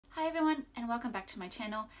welcome back to my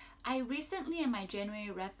channel. I recently in my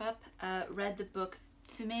January wrap-up read the book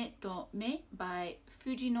Tsume to Me by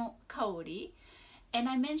Fujino Kaori, and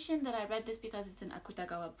I mentioned that I read this because it's an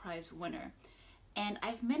Akutagawa Prize winner, and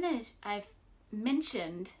I've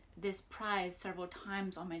mentioned this prize several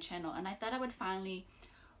times on my channel, and I thought I would finally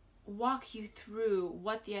walk you through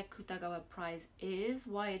what the Akutagawa Prize is,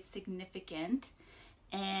 why it's significant,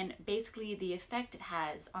 and basically the effect it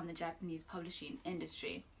has on the Japanese publishing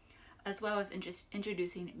industry, as well as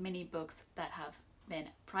introducing many books that have been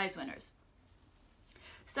prize winners.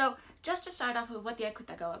 So just to start off with what the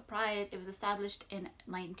Akutagawa Prize, it was established in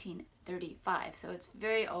 1935, so it's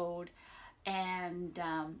very old, and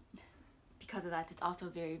because of that it's also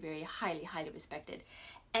very, very highly respected.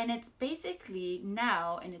 And it's basically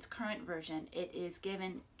now, in its current version, it is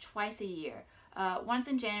given twice a year, once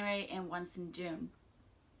in January and once in June.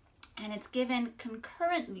 And it's given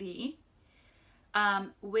concurrently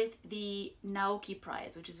with the Naoki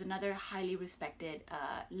Prize, which is another highly respected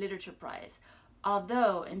literature prize.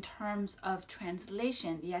 Although in terms of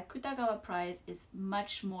translation, the Akutagawa Prize is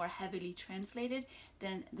much more heavily translated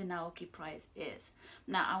than the Naoki Prize is.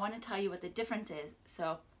 Now I want to tell you what the difference is,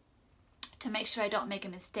 so to make sure I don't make a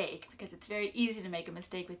mistake, because it's very easy to make a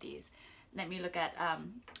mistake with these. Let me look at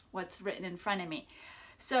what's written in front of me.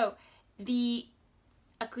 So the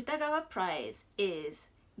Akutagawa Prize is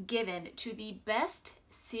given to the best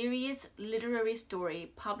serious literary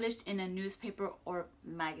story published in a newspaper or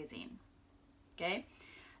magazine. Okay,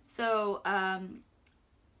 so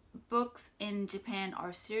books in Japan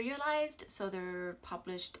are serialized, so they're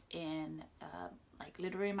published in like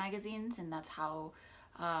literary magazines, and that's how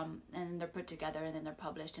and they're put together and then they're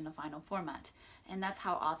published in a final format, and that's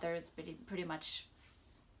how authors pretty much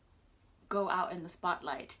go out in the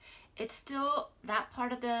spotlight. It's still that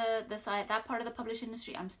part of that part of the publishing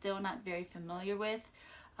industry I'm still not very familiar with,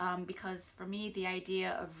 because for me the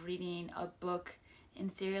idea of reading a book in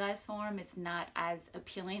serialized form is not as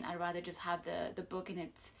appealing. I'd rather just have the book in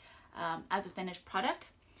its as a finished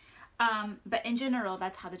product. But in general,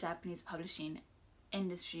 that's how the Japanese publishing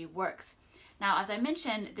industry works. Now, as I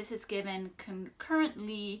mentioned, this is given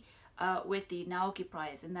concurrently with the Naoki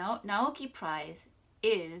Prize. The Naoki Prize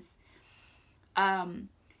is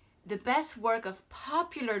the best work of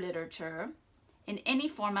popular literature in any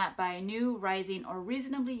format by a new, rising, or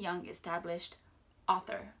reasonably young established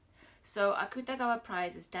author. So Akutagawa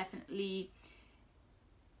Prize is definitely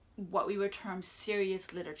what we would term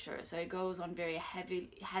serious literature. So it goes on very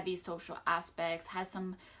heavy social aspects, has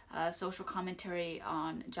some social commentary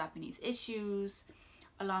on Japanese issues,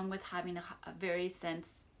 along with having a very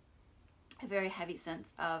heavy sense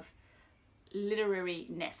of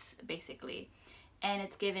literariness, basically. And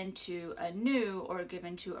it's given to a new or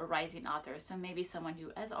given to a rising author. So maybe someone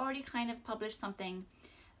who has already kind of published something,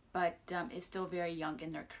 but is still very young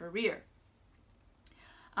in their career.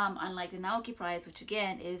 Unlike the Naoki Prize, which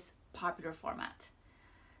again is popular format.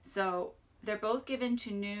 So they're both given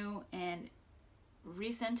to new and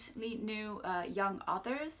recently new young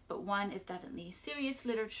authors, but one is definitely serious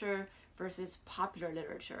literature versus popular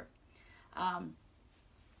literature.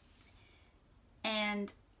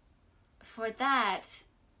 And for that,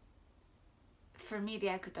 for me, the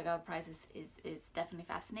Akutagawa Prize is definitely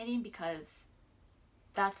fascinating, because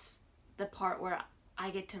that's the part where I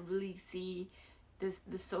get to really see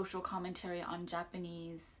the social commentary on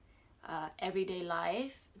Japanese everyday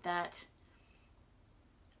life that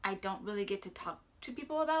I don't really get to talk to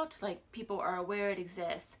people about. Like, people are aware it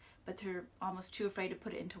exists, but they're almost too afraid to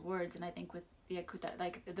put it into words. And I think with the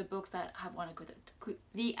the books that have won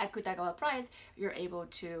the Akutagawa Prize, you're able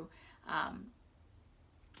to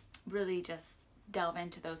really just delve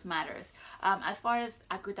into those matters. As far as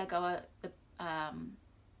Akutagawa,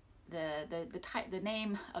 the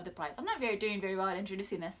name of the prize, I'm not doing very well at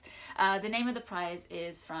introducing this. The name of the prize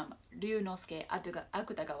is from Ryunosuke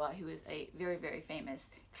Akutagawa, who is a very famous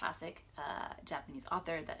classic Japanese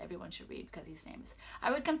author that everyone should read because he's famous.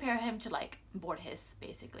 I would compare him to like Borges,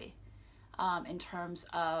 basically, in terms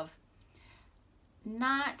of,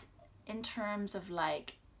 not in terms of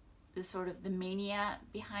like the sort of the mania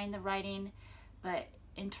behind the writing, but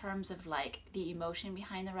in terms of like the emotion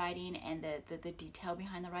behind the writing and the detail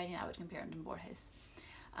behind the writing, I would compare him to Borges.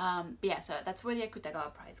 But yeah, so that's where the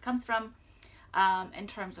Akutagawa Prize comes from. In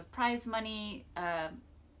terms of prize money,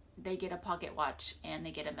 they get a pocket watch and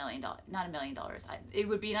they get $1 million. Not $1 million. It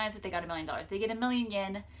would be nice if they got $1 million. They get 1 million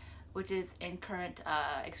yen, which is in current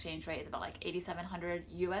exchange rate is about like 8,700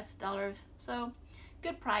 US dollars. So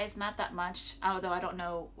good prize, not that much. Although I don't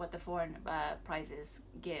know what the foreign prizes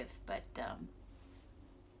give, but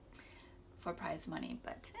for prize money,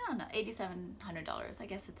 but I don't know, $8,700, I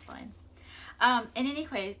guess it's fine. In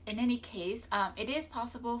any case, it is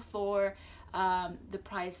possible for the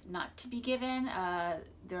prize not to be given.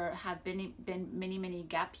 There have been many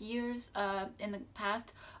gap years in the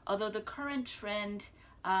past, although the current trend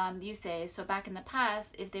these days, so back in the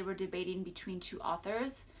past, if they were debating between two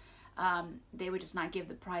authors, they would just not give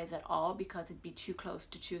the prize at all because it'd be too close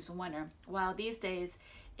to choose a winner. While these days,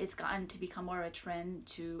 it's gotten to become more of a trend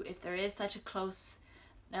to, if there is such a close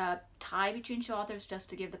tie between two authors, just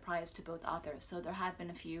to give the prize to both authors. So there have been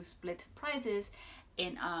a few split prizes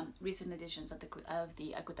in recent editions of the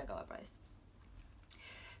Akutagawa Prize.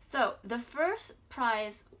 So the first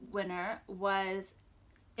prize winner was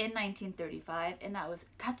in 1935, and that was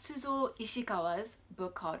Tatsuzo Ishikawa's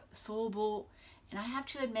book called Sobo. And I have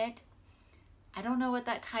to admit, I don't know what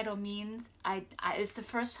that title means. It's the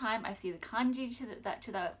first time I see the kanji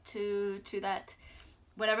to that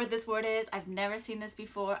whatever this word is. I've never seen this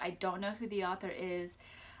before. I don't know who the author is,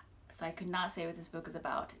 so I could not say what this book is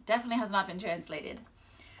about. It definitely has not been translated.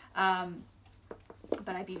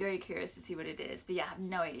 But I'd be very curious to see what it is. But yeah, I have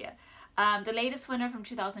no idea. The latest winner from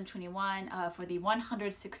 2021 for the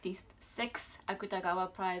 166th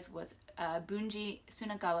Akutagawa Prize was Bunji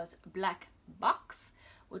Tsunagawa's Black Box,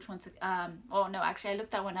 which one's oh no, actually I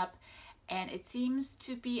looked that one up, and it seems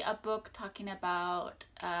to be a book talking about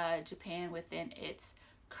Japan within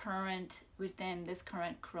this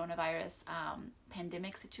current coronavirus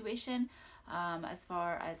pandemic situation. As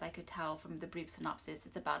far as I could tell from the brief synopsis,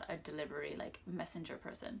 it's about a delivery, like messenger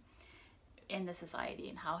person in the society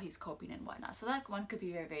and how he's coping and whatnot. So that one could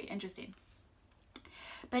be very interesting.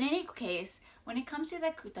 But in any case, when it comes to the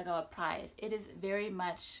Akutagawa Prize, it is very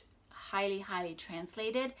much highly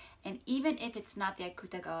translated, and even if it's not the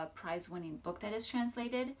Akutagawa Prize winning book that is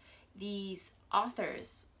translated, these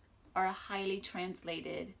authors are highly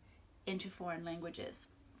translated into foreign languages.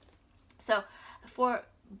 So for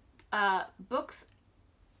books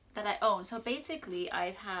that I own, so basically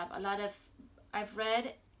I've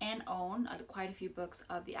read and own quite a few books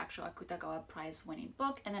of the actual Akutagawa Prize winning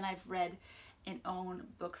book, and then I've read and own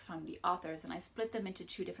books from the authors, and I split them into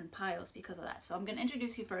two different piles because of that. So I'm going to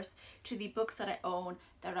introduce you first to the books that I own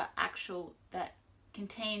that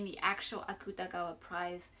contain the actual Akutagawa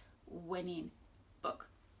Prize winning book,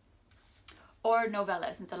 or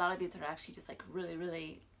novellas, since a lot of these are actually just like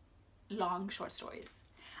really long short stories.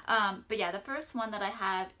 But yeah, the first one that I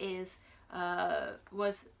have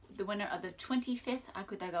was the winner of the 25th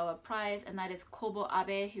Akutagawa Prize, and that is Kobo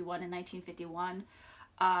Abe, who won in 1951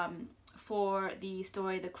 for the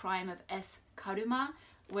story The Crime of S. Karuma,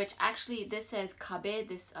 which actually, this says Kabe.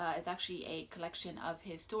 This is actually a collection of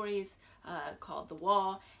his stories called The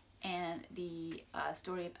Wall, and the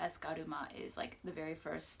story of S. Karuma is like the very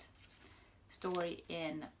first story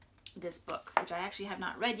in this book, which I actually have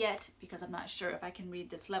not read yet because I'm not sure if I can read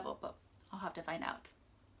this level, but I'll have to find out.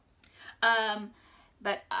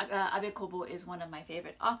 But Abe Kobo is one of my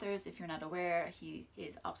favorite authors. If you're not aware, he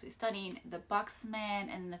is absolutely stunning. The Boxman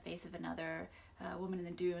and In the Face of Another, Woman in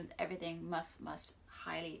the Dunes, everything must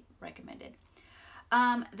highly recommended.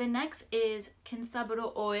 The next is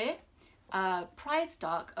Kensaburo Oe, prize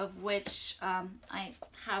stock, of which I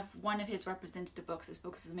have one of his representative books. This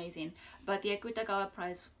book is amazing. But the Akutagawa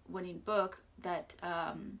Prize winning book that,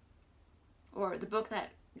 or the book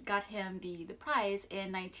that got him the prize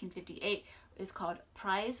in 1958 is called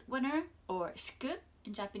Prize Winner, or Shiku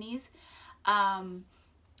in Japanese. And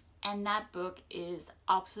that book is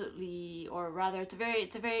absolutely, or rather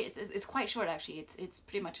it's quite short actually. It's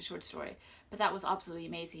pretty much a short story, but that was absolutely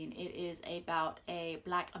amazing. It is about a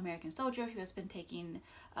Black American soldier who has been taken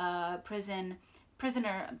prisoner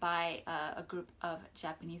by a group of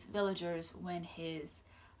Japanese villagers when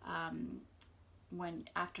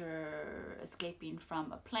after escaping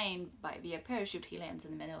from a plane via parachute, he lands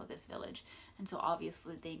in the middle of this village, and so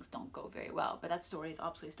obviously things don't go very well. But that story is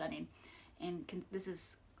absolutely stunning, and this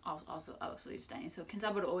is also absolutely stunning. So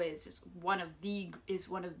Kensaburo Oe is just one of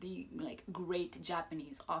the like great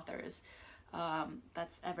Japanese authors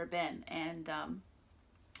that's ever been, and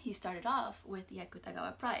he started off with the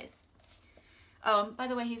Akutagawa Prize. By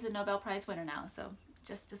the way, he's a Nobel Prize winner now, so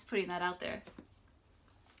just putting that out there.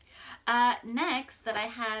 Next that I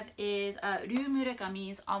have is Ryu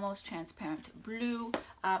Murakami's Almost Transparent Blue.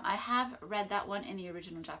 I have read that one in the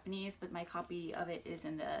original Japanese, but my copy of it is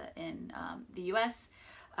in the US.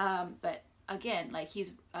 But again, like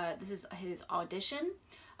this is his audition.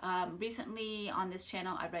 Recently on this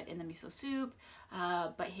channel I read In the Miso Soup,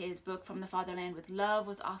 but his book From the Fatherland with Love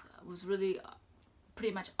was really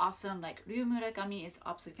pretty much awesome. Like, Ryu Murakami is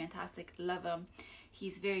absolutely fantastic. Love him.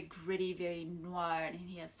 He's very gritty, very noir, and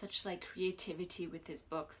he has such like creativity with his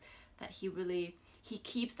books that he really he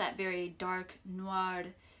keeps that very dark noir,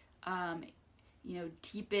 you know,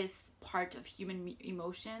 deepest part of human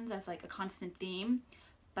emotions as like a constant theme,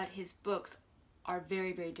 but his books are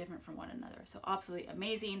very, very different from one another. So absolutely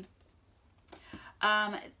amazing.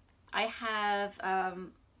 I have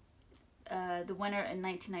the winner in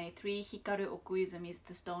 1993, Hikaru Okuizumi's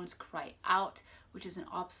The Stones Cry Out, which is an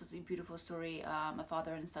absolutely beautiful story, a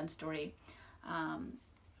father and son story,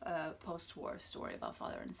 post-war story about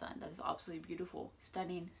father and son. That is absolutely beautiful,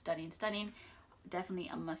 stunning, stunning, stunning. Definitely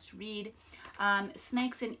a must read.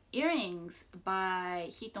 Snakes and Earrings by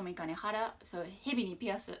Hitomi Kanehara. So Hebi ni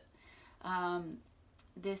Piasu.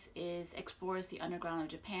 This explores the underground of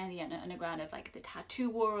Japan, the underground of like the tattoo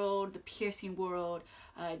world, the piercing world,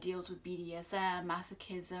 deals with BDSM,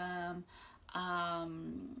 masochism,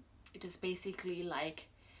 just basically like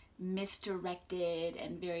misdirected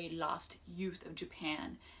and very lost youth of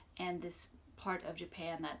Japan, and this part of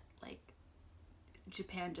Japan that like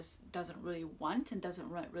Japan just doesn't really want, and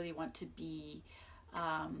doesn't really want to be,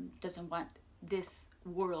 doesn't want this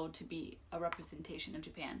world to be a representation of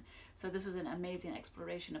Japan. So this was an amazing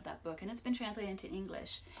exploration of that book, and it's been translated into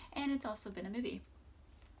English, and it's also been a movie.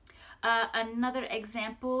 Another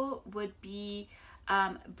example would be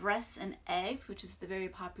Breasts and Eggs, which is the very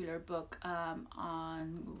popular book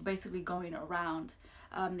on basically going around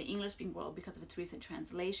the English-speaking world because of its recent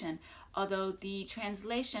translation. Although the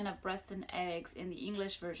translation of Breasts and Eggs in the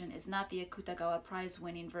English version is not the Akutagawa Prize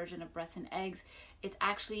winning version of Breasts and Eggs, it's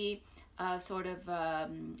actually a sort of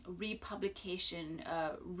republication,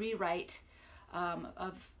 rewrite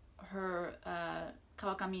of her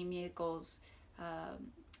Kawakami Mieko's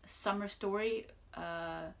summer story,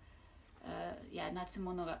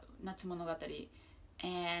 Natsumonogatari.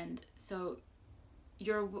 And so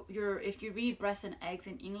if you read Breasts and Eggs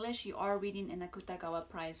in English, you are reading an Akutagawa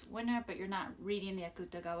Prize winner, but you're not reading the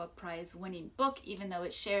Akutagawa Prize winning book, even though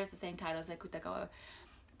it shares the same title as Akutagawa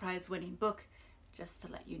Prize winning book, just to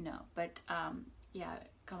let you know. But yeah,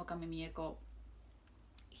 Kawakami Mieko,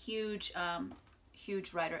 huge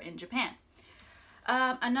writer in Japan.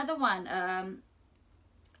 Another one,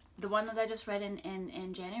 the one that I just read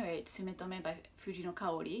in January, Tsumetome by Fujino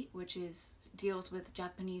Kaori, which deals with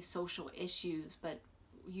Japanese social issues, but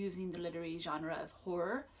using the literary genre of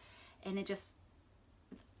horror. And it just,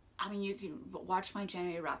 I mean, you can watch my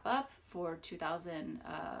January wrap up for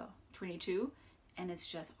 2022, and it's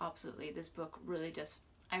just absolutely, this book really just,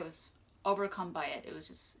 I was overcome by it. It was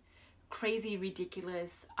just crazy,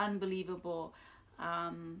 ridiculous, unbelievable,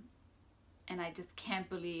 and I just can't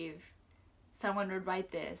believe someone would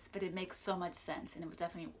write this, but it makes so much sense, and it was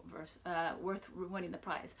definitely worth winning the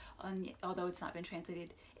prize, although it's not been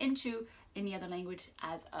translated into any other language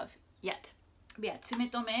as of yet. But yeah,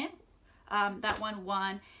 Tsumetome, that one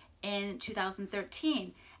won in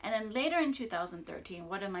 2013. And then later in 2013,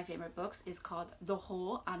 one of my favorite books is called The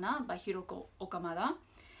Whole Anna by Hiroko Oyamada.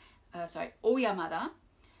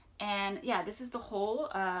 And yeah, this is The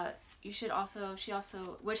Whole. She also,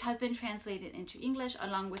 which has been translated into English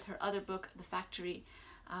along with her other book, The Factory,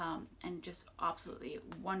 and just absolutely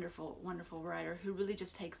wonderful, wonderful writer who really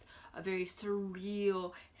just takes a very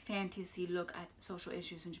surreal fantasy look at social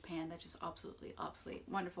issues in Japan. That's just absolutely, absolutely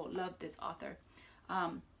wonderful. Love this author.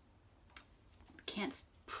 Can't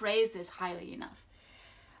praise this highly enough.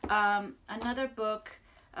 Another book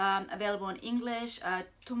available in English,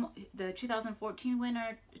 the 2014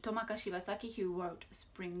 winner, Tomaka Shibasaki, who wrote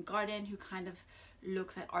Spring Garden, who kind of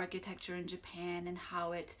looks at architecture in Japan and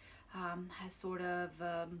how it has sort of,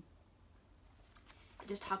 it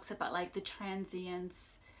just talks about like the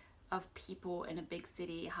transience of people in a big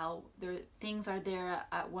city, how things are there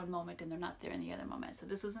at one moment and they're not there in the other moment. So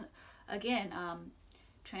this was, again,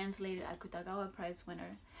 translated Akutagawa Prize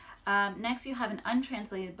winner. Next you have an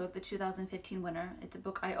untranslated book, the 2015 winner. It's a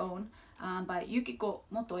book I own, by Yukiko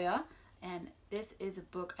Motoya, and this is a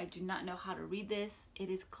book, I do not know how to read this. It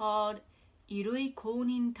is called Irui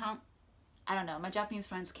Kounin Tan. I don't know, my Japanese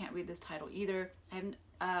friends can't read this title either.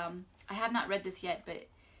 I have not read this yet,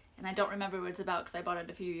 and I don't remember what it's about because I bought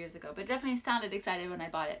it a few years ago, but it definitely sounded excited when I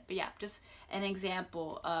bought it. But yeah, just an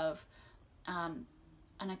example of an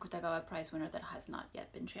Akutagawa Prize winner that has not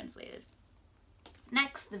yet been translated.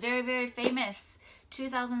 Next, the very, very famous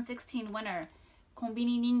 2016 winner,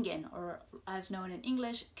 Konbini Ningen, or as known in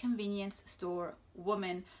English, Convenience Store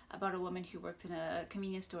Woman, about a woman who works in a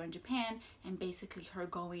convenience store in Japan, and basically her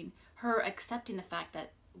accepting the fact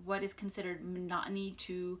that what is considered monotony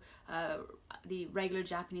to the regular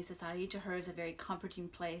Japanese society, to her is a very comforting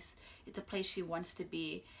place. It's a place she wants to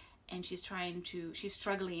be, and she's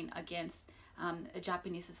struggling against a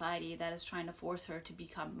Japanese society that is trying to force her to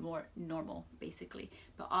become more normal, basically.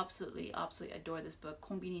 But absolutely, absolutely adore this book.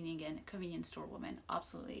 Konbini Ningen, Convenience Store Woman,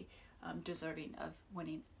 absolutely deserving of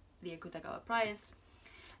winning the Akutagawa Prize.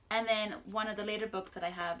 And then one of the later books that I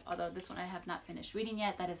have, although this one I have not finished reading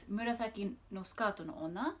yet, that is Murasaki no Skato no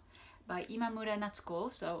Onna by Imamura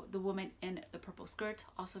Natsuko, so The Woman in the Purple Skirt,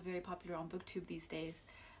 also very popular on BookTube these days,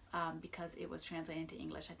 because it was translated into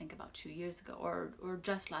English, I think about 2 years ago, or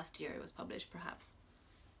just last year it was published, perhaps.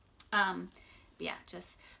 But yeah,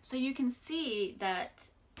 just so you can see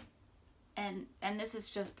that, and this is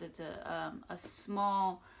just a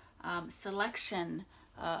small selection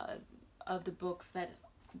of the books that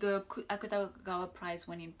the Akutagawa Prize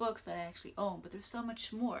winning books that I actually own, but there's so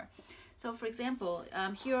much more. So for example,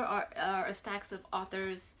 here are stacks of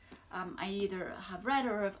authors I either have read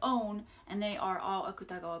or have owned, and they are all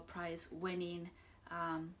Akutagawa Prize winning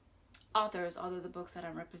authors, although the books that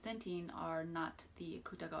I'm representing are not the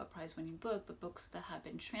Akutagawa Prize winning book, but books that have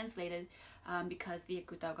been translated because the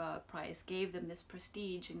Akutagawa Prize gave them this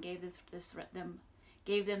prestige and gave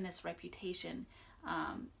them this reputation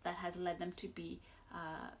that has led them to be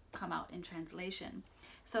come out in translation.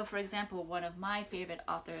 So for example, one of my favorite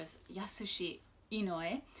authors, Yasushi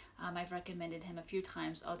Inoue, I've recommended him a few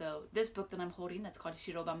times, although this book that I'm holding, that's called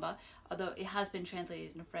Shirobamba, although it has been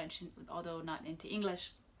translated into French, although not into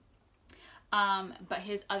English, but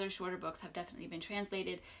his other shorter books have definitely been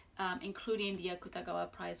translated, including the Akutagawa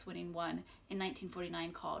Prize winning one in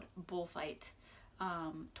 1949 called Bullfight.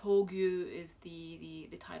 Togyu is the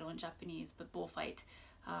title in Japanese, but Bullfight.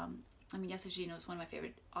 I mean, Yasushi Inoue is one of my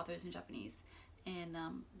favorite authors in Japanese, and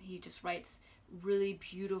he just writes really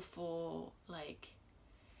beautiful, like,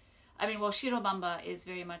 I mean, well, Shirobamba is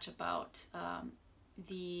very much about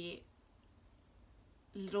the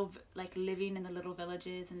little, like, living in the little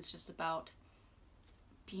villages, and it's just about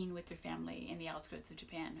being with your family in the outskirts of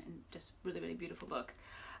Japan, and just really, really beautiful book.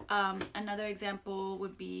 Another example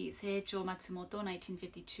would be Seicho Matsumoto,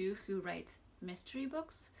 1952, who writes mystery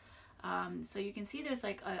books. So you can see there's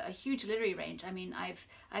like a huge literary range. I mean, I've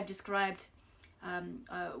described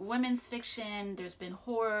women's fiction, there's been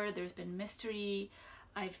horror, there's been mystery,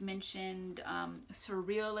 I've mentioned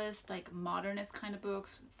surrealist, like modernist kind of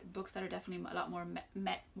books that are definitely a lot more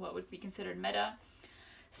what would be considered meta.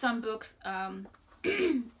 Some books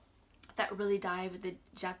that really dive into the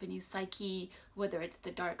Japanese psyche, whether it's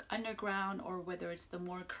the dark underground or whether it's the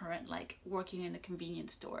more current, like working in a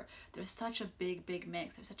convenience store. There's such a big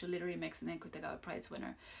mix. There's such a literary mix in the Akutagawa Prize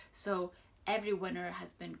winner. So every winner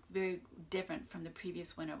has been very different from the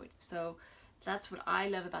previous winner. So that's what I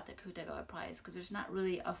love about the Akutagawa Prize, because there's not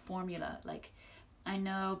really a formula. Like, I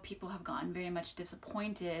know people have gotten very much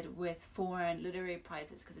disappointed with foreign literary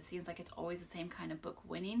prizes because it seems like it's always the same kind of book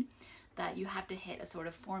winning, that you have to hit a sort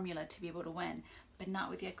of formula to be able to win, but not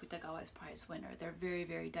with the Akutagawa's Prize winner. They're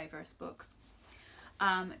very diverse books.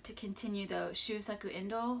 To continue though, Shusaku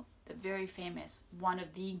Endo, the very famous, one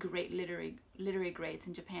of the great literary greats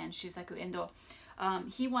in Japan, Shusaku Endo,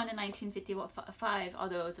 he won in 1955,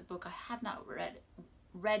 although it's a book I have not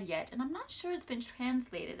read yet, and I'm not sure it's been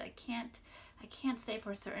translated. I can't say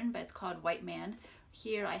for certain, but it's called White Man.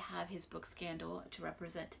 Here I have his book Scandal to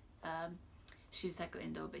represent Shusaku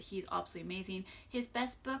Endo, but he's absolutely amazing. His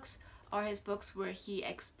best books are his books where he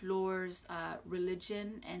explores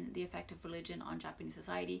religion and the effect of religion on Japanese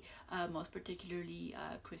society, most particularly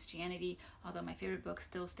Christianity, although my favorite book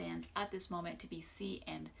still stands at this moment to be Sea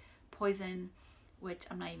and Poison, which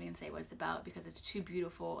I'm not even going to say what it's about because it's too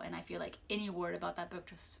beautiful, and I feel like any word about that book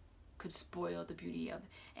just could spoil the beauty of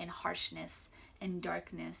and harshness and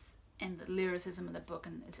darkness and the lyricism of the book,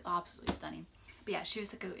 and it's absolutely stunning. But yeah,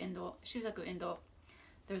 Shusaku Endo,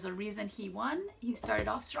 there's a reason he won. He started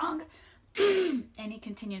off strong and he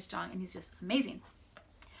continues strong, and he's just amazing.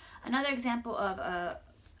 Another example of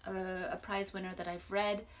a prize winner that I've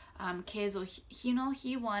read, Keizo Hino,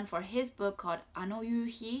 he won for his book called Ano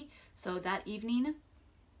Yuhi, so That Evening.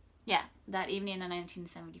 Yeah, That Evening in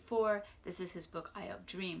 1974. This is his book Isle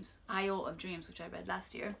of Dreams, which I read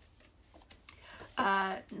last year.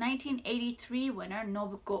 1983 winner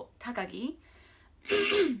Nobuko Takagi.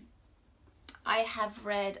 I have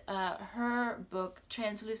read her book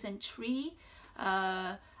Translucent Tree.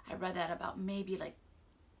 I read that about maybe like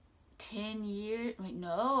 10 years. Wait,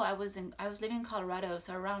 no, I was living in Colorado,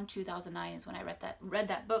 so around 2009 is when I read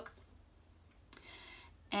that book.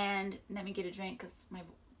 And let me get a drink because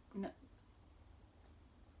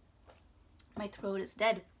my throat is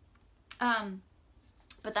dead.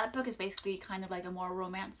 But that book is basically kind of like a more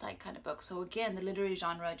romance side kind of book. So again, the literary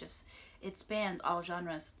genre it spans all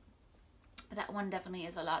genres. But that one definitely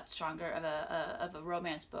is a lot stronger of a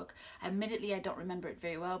romance book. Admittedly, I don't remember it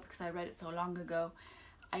very well because I read it so long ago.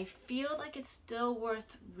 I feel like it's still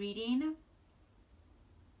worth reading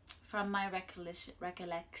from my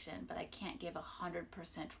recollection, but I can't give 100%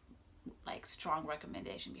 like strong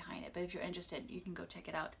recommendation behind it. But if you're interested, you can go check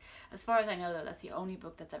it out. As far as I know, though, that's the only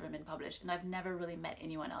book that's ever been published, and I've never really met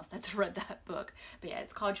anyone else that's read that book. But yeah,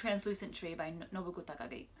 it's called Translucent Tree by Nobuko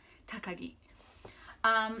Takagi.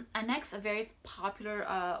 And next, a very popular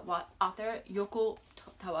author, Yoko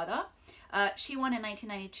Tawada. She won in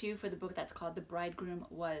 1992 for the book that's called The Bridegroom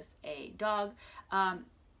Was a Dog.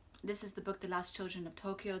 This is the book The Last Children of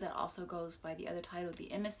Tokyo that also goes by the other title,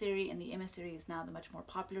 The Emissary, and The Emissary is now the much more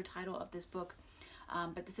popular title of this book.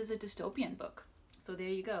 But this is a dystopian book. So there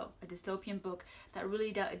you go, a dystopian book that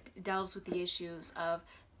really delves with the issues of,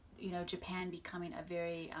 you know, Japan becoming a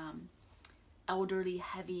very elderly,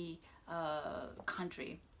 heavy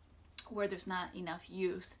country where there's not enough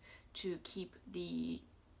youth to keep the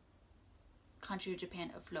country of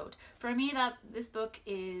Japan afloat. For me, this book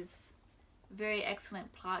is very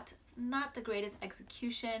excellent plot. It's not the greatest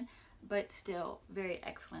execution, but still very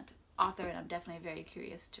excellent author, and I'm definitely very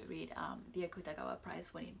curious to read the Akutagawa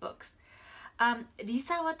Prize winning books.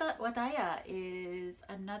 Risa Wataya is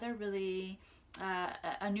another really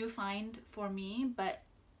a new find for me, but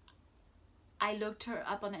I looked her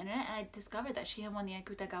up on the internet and I discovered that she had won the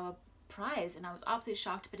Akutagawa Prize, and I was absolutely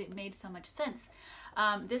shocked, but it made so much sense.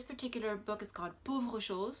 This particular book is called Pauvre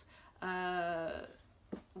Chose,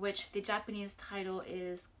 which the Japanese title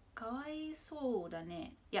is Kawaisou da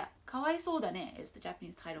ne. Yeah, Kawaisou da ne is the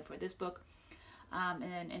Japanese title for this book. And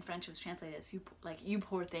then in French it was translated as you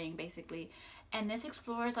poor thing, basically. And this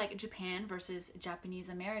explores like Japan versus Japanese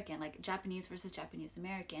American, like Japanese versus Japanese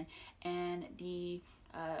American, and the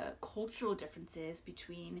cultural differences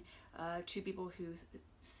between two people who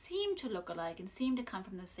seem to look alike and seem to come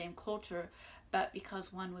from the same culture, but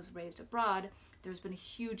because one was raised abroad, there's been a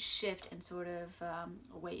huge shift in sort of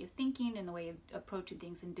a way of thinking and the way of approaching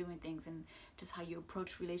things and doing things and just how you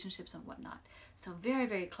approach relationships and whatnot. So very,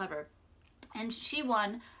 very clever. And she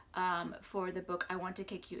won for the book I Want to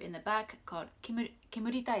Kick You in the Back, called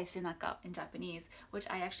Kemuritai Senaka in Japanese, which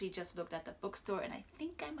I actually just looked at the bookstore, and I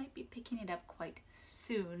think I might be picking it up quite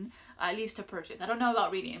soon, at least to purchase. I don't know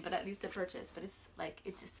about reading, but at least to purchase. But it's like,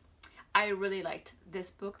 it's just, I really liked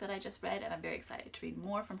this book that I just read, and I'm very excited to read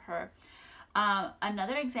more from her.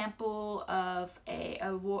 Another example of a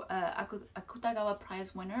Akutagawa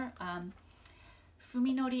Prize winner,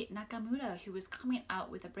 Fuminori Nakamura, who is coming out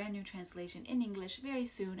with a brand new translation in English very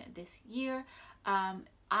soon this year.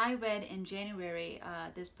 I read in January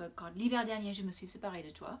this book called L'hiver dernier je me suis séparée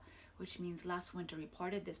de toi, which means last winter we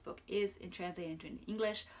parted. This book is translated into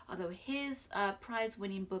English, although his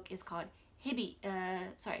prize-winning book is called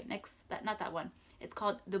not that one. It's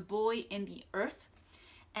called The Boy in the Earth.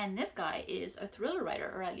 And this guy is a thriller writer,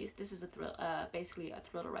 or at least this is basically a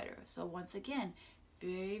thriller writer. So once again,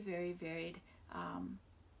 very, very varied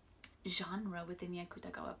genre within the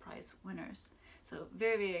Akutagawa Prize winners. So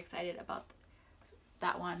very, very excited about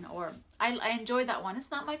that one. Or I enjoyed that one.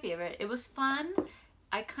 It's not my favorite. It was fun.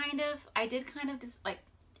 I did kind of dislike.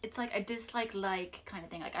 It's like a dislike kind of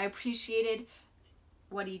thing. Like I appreciated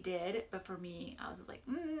what he did, but for me, I was just like,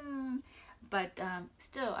 But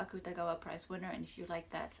still, Akutagawa Prize winner, and if you like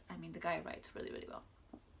that, I mean, the guy writes really, really well.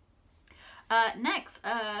 Next,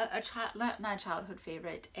 not a childhood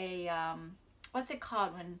favorite, what's it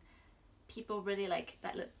called when people really like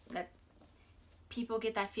that people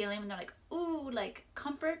get that feeling when they're like, ooh, like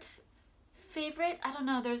comfort favorite? I don't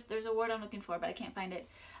know, there's a word I'm looking for, but I can't find it.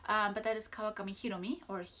 But that is Kawakami Hiromi,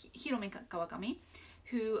 or Hiromi Kawakami,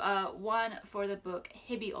 who won for the book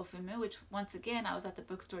Hebi Ofumu, which once again, I was at the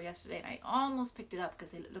bookstore yesterday and I almost picked it up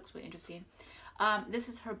because it looks really interesting. This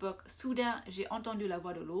is her book, Soudain j'ai entendu la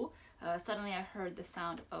voix de l'eau. Suddenly I heard the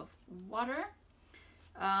sound of water,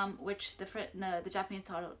 which the Japanese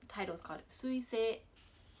title is called Suisei.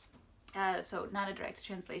 So not a direct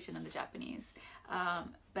translation in the Japanese.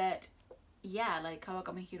 But yeah, like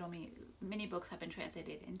Kawakami Hiromi, many books have been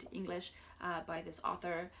translated into English by this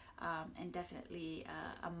author, and definitely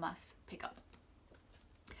a must pick up.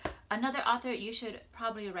 Another author you should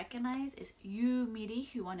probably recognize is Yu Miri,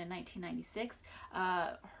 who won in 1996.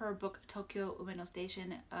 Her book Tokyo Umeno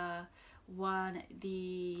Station won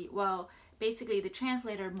basically the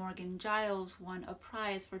translator Morgan Giles won a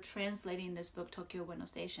prize for translating this book Tokyo Umeno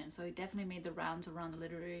Station. So it definitely made the rounds around the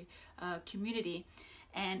literary community.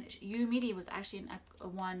 And Yu Miri was actually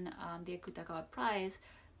won the Akutagawa Prize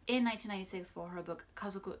in 1996 for her book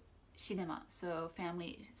Kazoku cinema, so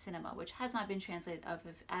family cinema, which has not been translated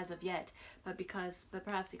as of yet, but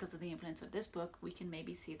perhaps because of the influence of this book, we can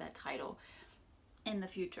maybe see that title in the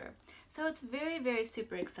future. So it's very, very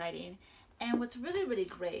super exciting. And what's really, really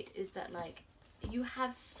great is that like you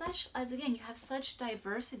have such, as again, you have such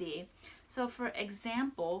diversity. So for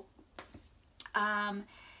example,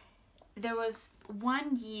 there was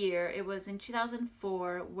one year, it was in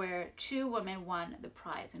 2004, where 2 women won the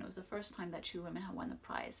prize, and it was the first time that 2 women had won the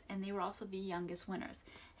prize, and they were also the youngest winners.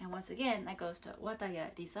 And once again, that goes to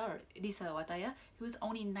Wataya Risa Wataya, who was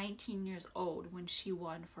only 19 years old when she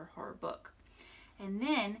won for her book. And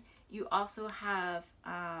then you also have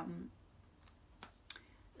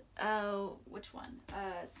which one?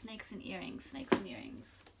 Snakes and Earrings,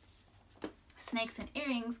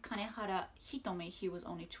 Kanehara Hitomi. He was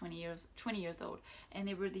only 20 years old, and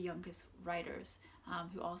they were the youngest writers,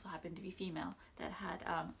 who also happened to be female, that had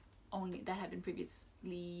been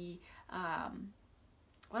previously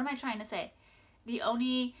what am I trying to say? The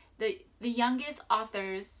youngest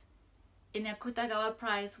authors in the Akutagawa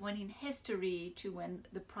Prize winning history to win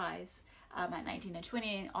the prize at 19 and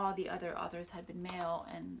 20, and all the other authors had been male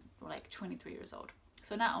and were like 23 years old.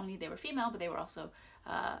 So not only they were female, but they were also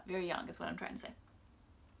very young, is what I'm trying to say.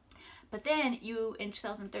 But then in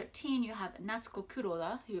 2013, you have Natsuko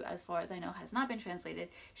Kuroda, who, as far as I know, has not been translated.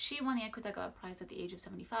 She won the Akutagawa Prize at the age of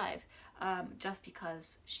 75, just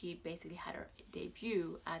because she basically had her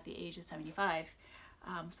debut at the age of 75.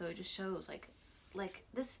 So it just shows like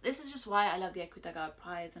this is just why I love the Akutagawa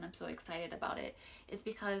Prize, and I'm so excited about it. It's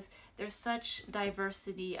because there's such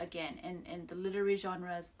diversity, again, in the literary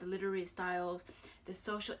genres, the literary styles, the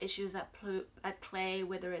social issues at play,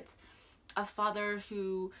 whether it's a father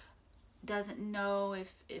who doesn't know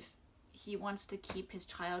if he wants to keep his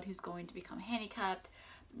child who's going to become handicapped,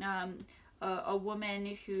 a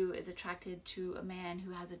woman who is attracted to a man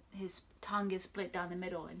who has his tongue is split down the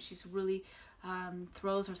middle, and she's really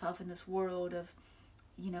throws herself in this world of,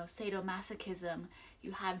 you know, sadomasochism.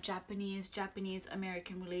 You have Japanese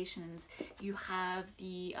American relations. You have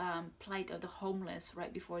the plight of the homeless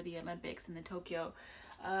right before the Olympics in Tokyo.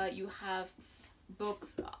 You have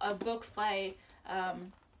books by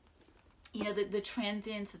you know, the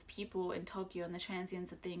transience of people in Tokyo and the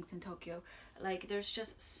transience of things in Tokyo. Like, there's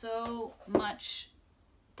just so much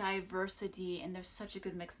diversity, and there's such a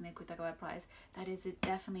good mix in the Akutagawa Prize that is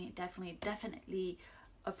definitely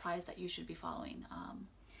a prize that you should be following.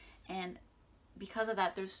 And because of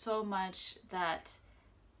that, there's so much that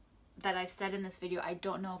I've said in this video. I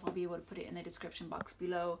don't know if I'll be able to put it in the description box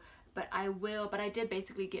below, but I will. But I did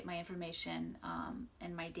basically get my information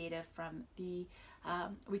and my data from the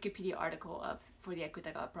Wikipedia article for the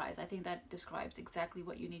Akutagawa Prize. I think that describes exactly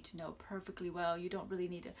what you need to know perfectly well. You don't really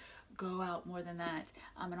need to go out more than that,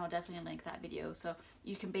 and I'll definitely link that video, so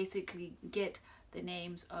you can basically get the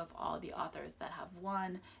names of all the authors that have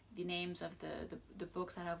won, the names of the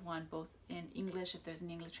books that have won, both in English if there's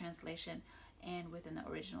an English translation, and within the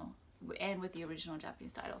original, and with the original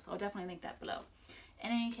Japanese title. So I'll definitely link that below.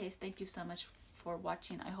 In any case, thank you so much for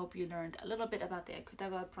watching. I hope you learned a little bit about the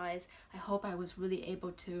Akutagawa Prize. I hope I was really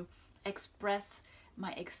able to express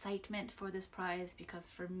my excitement for this prize, because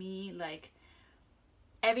for me, like,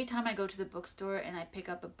 every time I go to the bookstore and I pick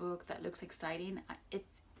up a book that looks exciting,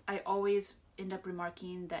 I always end up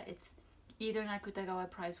remarking that it's either an Akutagawa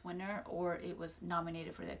Prize winner or it was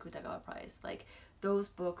nominated for the Akutagawa Prize. Like, those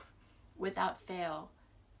books, without fail,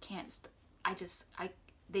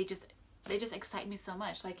 they just excite me so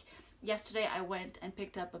much. Like, yesterday I went and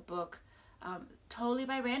picked up a book totally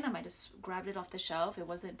by random. I just grabbed it off the shelf. It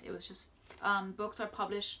was just books are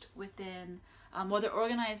published within well, they're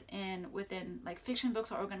organized within, like, fiction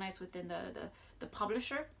books are organized within the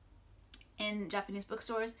publisher in Japanese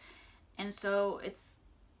bookstores. And so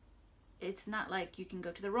it's not like you can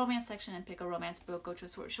go to the romance section and pick a romance book, go to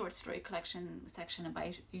a short story collection section and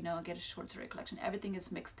buy, you know, get a short story collection. Everything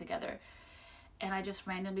is mixed together. And I just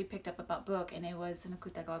randomly picked up a book, and it was an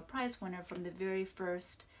Akutagawa Prize winner from the very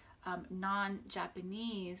first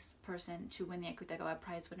non-Japanese person to win the Akutagawa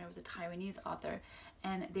Prize winner. It was a Taiwanese author,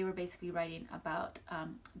 and they were basically writing about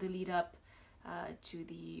the lead up to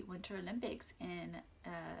the Winter Olympics in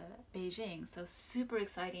Beijing. So super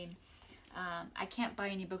exciting. I can't buy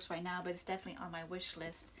any books right now, but it's definitely on my wish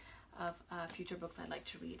list of future books I'd like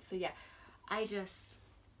to read. So yeah,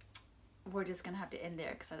 we're just gonna have to end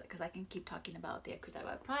there because I can keep talking about the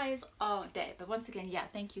Akutagawa Prize all day. But once again, yeah,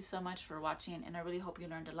 thank you so much for watching, and I really hope you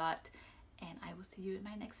learned a lot, and I will see you in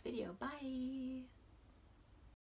my next video. Bye!